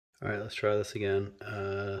All right, let's try this again.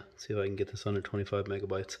 See if I can get this under 25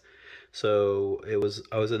 megabytes. So I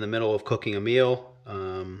was in the middle of cooking a meal,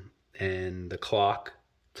 and the clock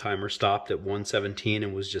timer stopped at 1:17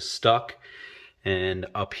 and was just stuck. And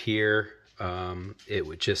up here,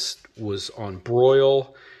 just was on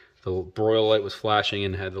broil. The broil light was flashing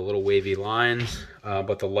and had the little wavy lines,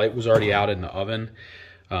 but the light was already out in the oven.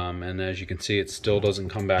 And as you can see, it still doesn't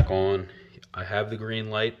come back on. I have the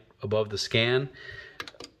green light above the scan,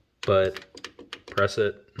 but press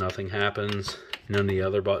it, nothing happens. None of the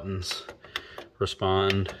other buttons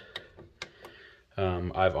respond.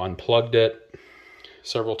 I've unplugged it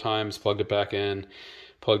several times, plugged it back in,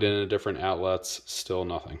 plugged it into different outlets, still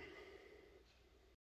nothing.